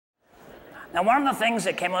Now, one of the things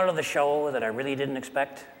that came out of the show that I really didn't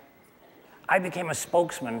expect, I became a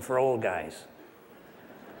spokesman for old guys.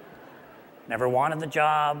 Never wanted the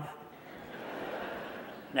job,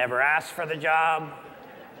 never asked for the job.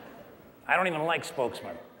 I don't even like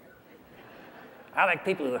spokesmen. I like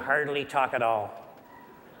people who hardly talk at all.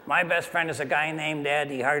 My best friend is a guy named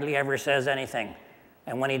Ed. He hardly ever says anything.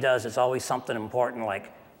 And when he does, it's always something important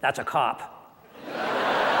like, that's a cop.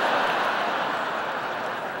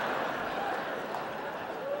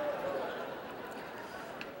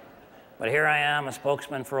 But here I am, a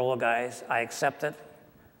spokesman for old guys. I accept it.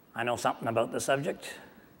 I know something about the subject.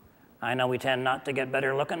 I know we tend not to get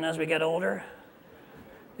better looking as we get older.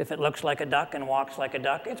 If it looks like a duck and walks like a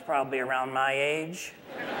duck, it's probably around my age.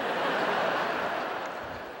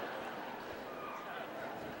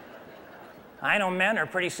 I know men are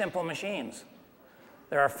pretty simple machines.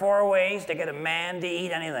 There are 4 ways to get a man to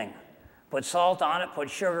eat anything. Put salt on it,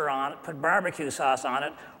 put sugar on it, put barbecue sauce on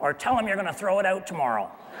it, or tell him you're going to throw it out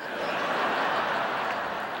tomorrow.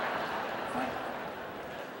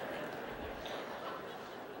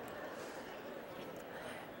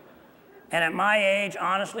 And at my age,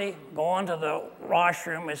 honestly, going to the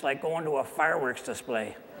washroom is like going to a fireworks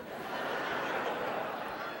display.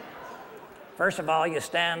 First of all, you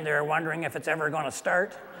stand there wondering if it's ever going to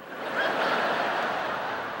start.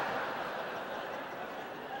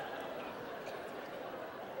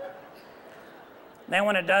 Then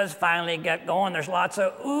when it does finally get going, there's lots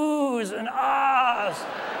of oohs and ahs.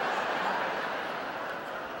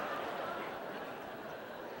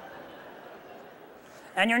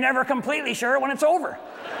 And you're never completely sure when it's over.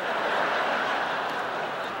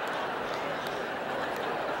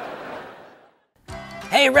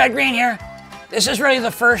 Hey, Red Green here. This is really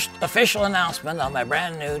the first official announcement of my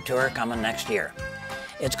brand new tour coming next year.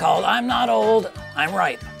 It's called I'm Not Old, I'm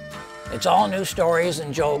Ripe. It's all new stories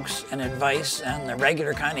and jokes and advice and the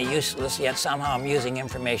regular kind of useless yet somehow amusing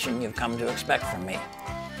information you've come to expect from me.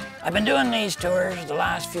 I've been doing these tours the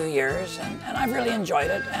last few years and I've really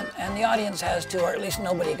enjoyed it and the audience has too, or at least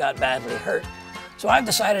nobody got badly hurt. So I've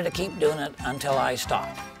decided to keep doing it until I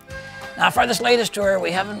stop. Now for this latest tour,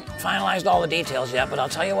 we haven't finalized all the details yet, but I'll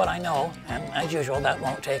tell you what I know, and as usual, that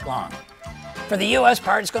won't take long. For the US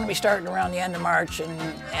part, it's going to be starting around the end of March and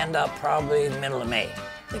end up probably the middle of May.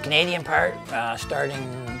 The Canadian part,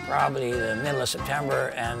 starting probably the middle of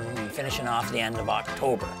September and finishing off the end of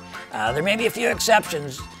October. There may be a few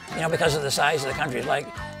exceptions, because of the size of the country. Like,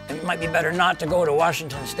 it might be better not to go to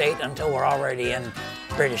Washington State until we're already in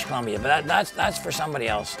British Columbia, but that's for somebody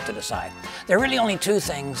else to decide. There are really only 2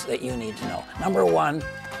 things that you need to know. Number 1,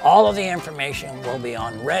 all of the information will be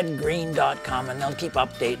on redgreen.com and they'll keep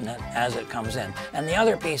updating it as it comes in. And the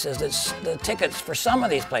other piece is that the tickets for some of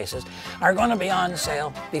these places are going to be on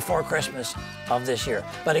sale before Christmas of this year.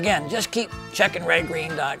 But again, just keep checking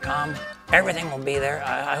redgreen.com. Everything will be there.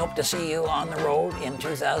 I hope to see you on the road in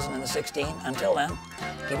 2016. Until then,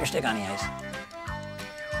 keep your stick on the ice.